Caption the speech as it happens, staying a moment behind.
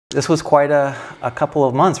This was quite a couple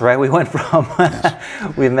of months, right? We went from,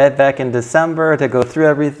 Yes. we met back in December to go through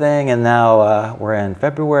everything, and now we're in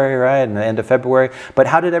February, right? In the end of February. But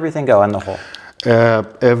how did everything go on the whole?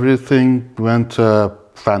 Everything went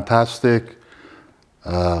fantastic.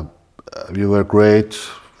 You were great,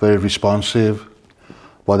 very responsive.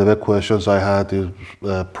 Whatever questions I had, you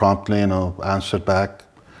promptly, answered back.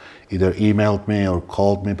 Either emailed me or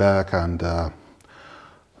called me back, and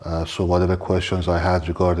so whatever questions I had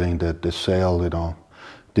regarding the sale,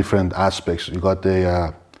 different aspects. You got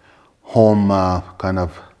the home kind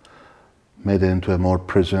of made it into a more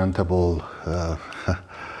presentable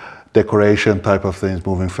decoration type of things,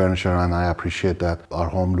 moving furniture, and I appreciate that. Our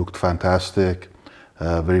home looked fantastic,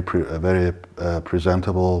 very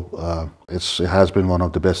presentable. It has been one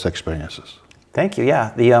of the best experiences. Thank you.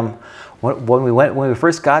 Yeah, when we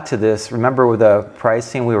first got to this, remember with the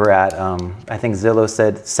pricing we were at? I think Zillow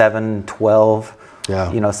said 712.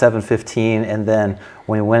 Yeah. 715, and then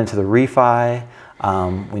when we went into the refi,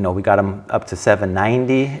 we got them up to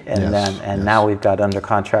 790, and Yes. now we've got under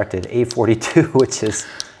contract at 842, which is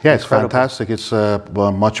it's incredible. fantastic. It's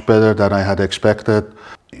much better than I had expected.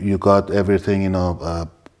 You got everything,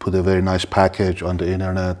 put a very nice package on the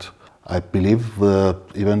internet. I believe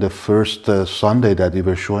even the first Sunday that we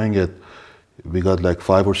were showing it, we got like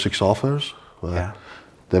 5 or 6 offers. Yeah.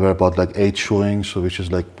 There were about like 8 showings, which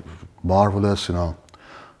is like marvelous, and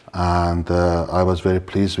I was very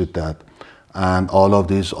pleased with that. And all of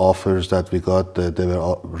these offers that we got, they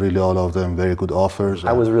were really all of them very good offers.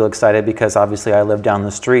 I was real excited because obviously I live down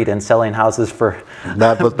the street and selling houses for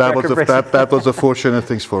that was a fortunate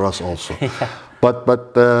thing for us also. Yeah. But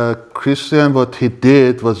Kristian, what he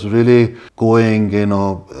did was really going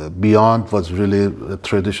beyond what really a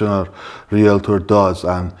traditional realtor does,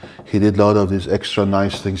 and he did a lot of these extra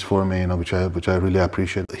nice things for me, which I really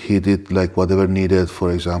appreciate. He did like whatever needed.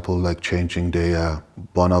 For example, like changing the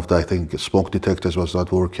one of the, I think, smoke detectors was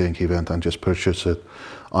not working. He went and just purchased it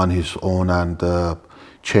on his own and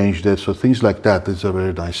changed it. So things like that. These are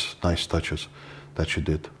very nice touches that you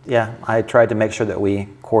did. Yeah, I tried to make sure that we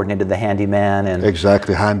coordinated the handyman and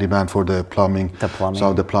exactly handyman for the plumbing. The plumbing. Some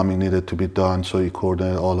of the plumbing needed to be done, so you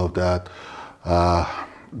coordinated all of that.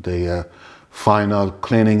 The final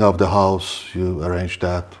cleaning of the house, you arranged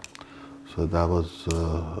that. So that was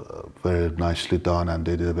very nicely done, and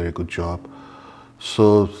they did a very good job.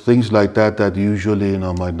 So things like that usually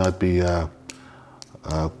might not be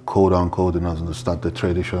quote unquote, it's not the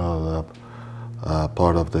traditional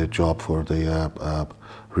part of the job for the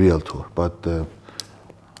realtor, but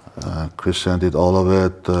Kristian did all of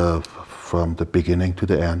it from the beginning to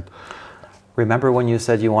the end. Remember when you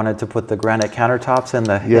said you wanted to put the granite countertops in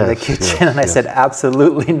the kitchen? Yes, and I said,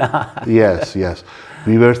 absolutely not. Yes.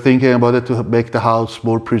 We were thinking about it to make the house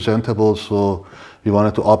more presentable, so we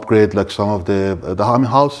wanted to upgrade like some of the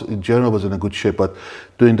house in general was in a good shape, but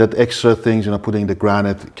doing that extra things, putting the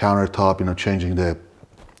granite countertop, changing the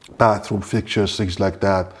bathroom fixtures, things like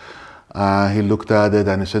that. He looked at it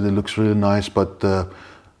and he said it looks really nice, but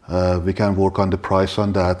we can work on the price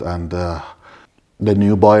on that, and the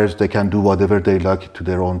new buyers, they can do whatever they like to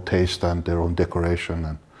their own taste and their own decoration,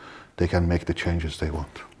 and they can make the changes they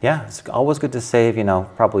want. Yeah, it's always good to save,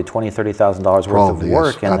 probably $20,000, $30,000 worth of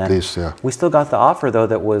work. Yes, and at least, yeah. We still got the offer though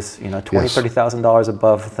that was, $20,000, $30,000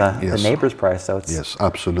 above the neighbor's price. So it's, yes,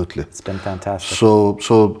 absolutely. It's been fantastic.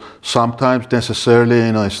 So sometimes necessarily,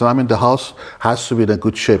 it's not, the house has to be in a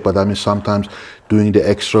good shape, but sometimes doing the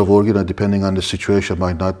extra work, depending on the situation,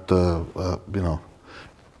 might not,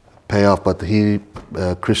 pay off. But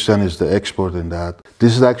Kristian is the expert in that.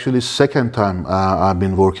 This is actually second time I've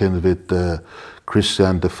been working with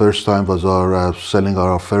Kristian. The first time was our selling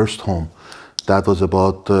our first home. That was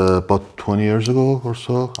about 20 years ago or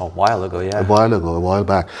so. A while ago, yeah. A while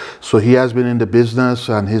back. So he has been in the business,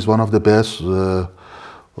 and he's one of the best,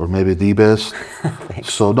 or maybe the best.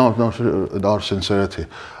 So no, in all sincerity.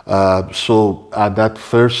 So that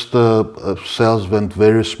first sales went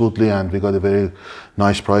very smoothly, and we got a very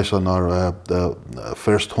nice price on our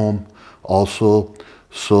first home also.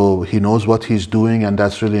 So he knows what he's doing, and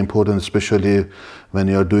that's really important, especially when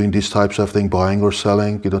you're doing these types of things, buying or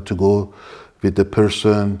selling, to go with the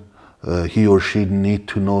person. He or she need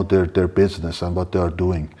to know their business and what they are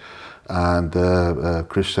doing. And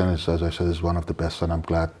Kristian is, as I said, is one of the best, and I'm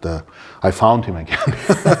glad I found him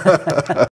again.